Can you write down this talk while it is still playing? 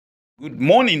Good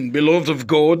morning, beloved of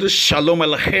God. Shalom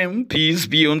Aleichem. Peace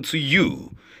be unto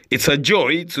you. It's a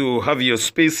joy to have your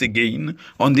space again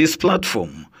on this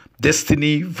platform,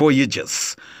 Destiny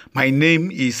Voyagers. My name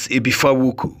is Ebifa.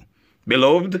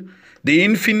 Beloved, the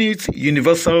infinite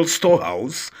universal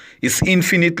storehouse is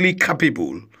infinitely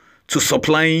capable to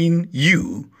supplying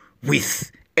you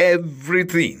with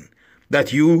everything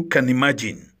that you can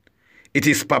imagine. It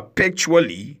is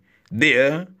perpetually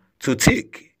there to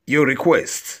take your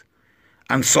requests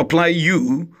and supply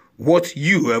you what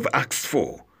you have asked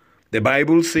for. The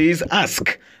Bible says,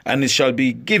 ask, and it shall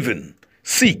be given.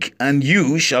 Seek, and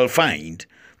you shall find.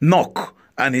 Knock,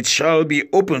 and it shall be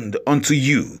opened unto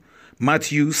you.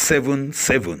 Matthew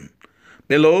 7:7.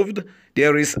 Beloved,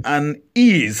 there is an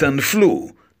ease and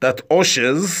flow that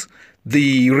ushers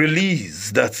the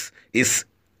release that is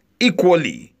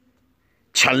equally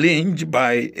challenged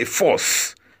by a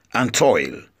force and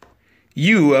toil.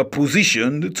 You are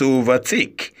positioned to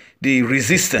overtake the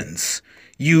resistance.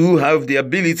 You have the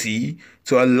ability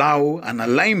to allow an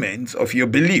alignment of your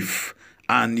belief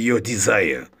and your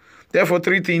desire. Therefore,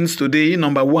 three things today.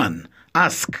 Number one,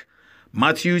 ask.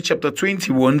 Matthew chapter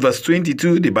 21, verse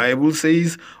 22, the Bible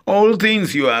says, all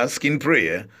things you ask in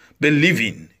prayer,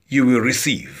 believing you will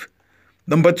receive.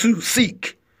 Number two,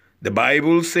 seek. The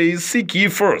Bible says, seek ye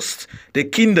first the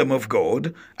kingdom of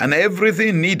God, and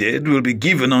everything needed will be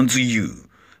given unto you.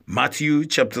 Matthew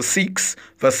chapter 6,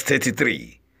 verse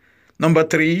 33. Number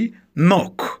three,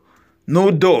 knock. No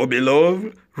door,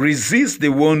 beloved, resist the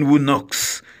one who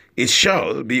knocks. It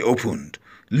shall be opened.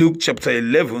 Luke chapter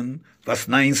 11, verse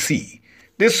 9c.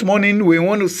 This morning we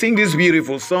want to sing this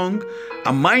beautiful song,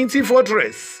 A Mighty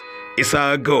Fortress is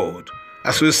Our God.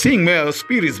 As we sing, may our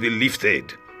spirits be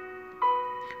lifted.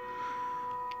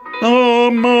 A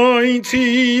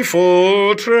mighty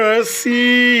fortress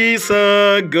is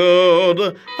our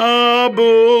God, a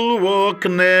bulwark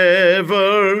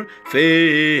never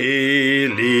failing.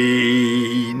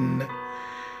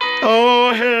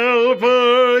 Our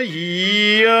helper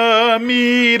ye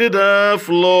amid the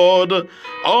flood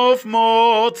of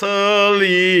mortal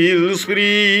ills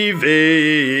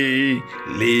prevailing.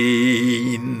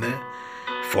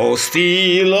 For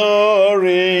still our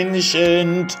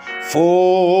ancient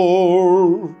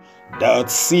foe that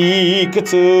seek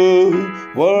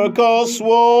to work us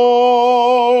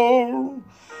war,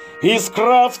 his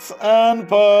craft and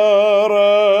power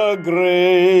are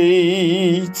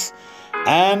great,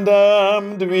 and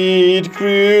armed with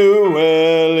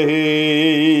cruel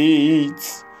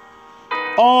hate.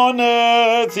 On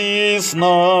earth is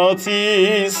not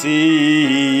his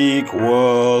equal.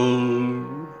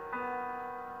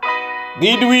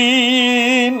 Did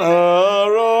we in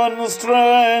our own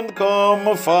strength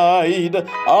confide,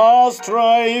 our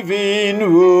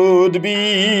striving would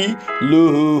be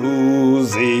losing.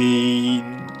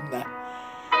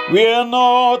 We're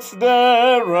not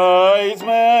the right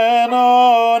man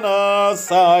on our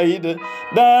side,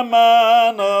 the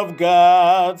man of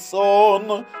God's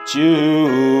own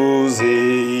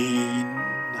choosing.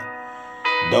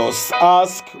 Thus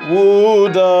ask who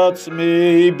that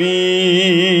may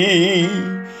be.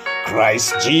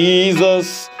 Christ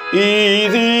Jesus,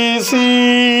 it is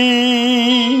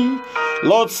He.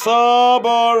 Lord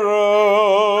Sabaoth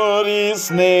His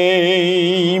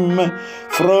name.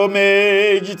 From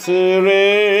age to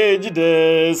age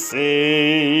the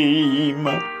same.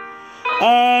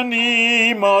 And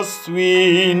He must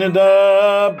win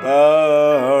the battle.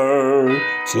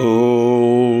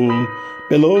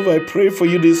 Beloved, I pray for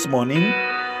you this morning,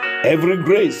 every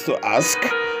grace to ask,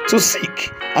 to seek,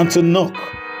 and to knock,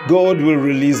 God will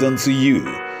release unto you.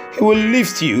 He will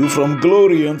lift you from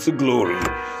glory unto glory,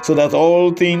 so that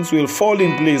all things will fall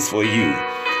in place for you.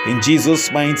 In Jesus'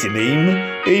 mighty name,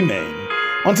 amen.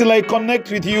 Until I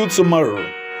connect with you tomorrow,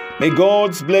 may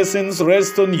God's blessings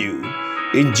rest on you.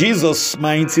 In Jesus'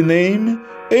 mighty name,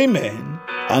 amen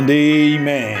and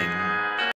amen.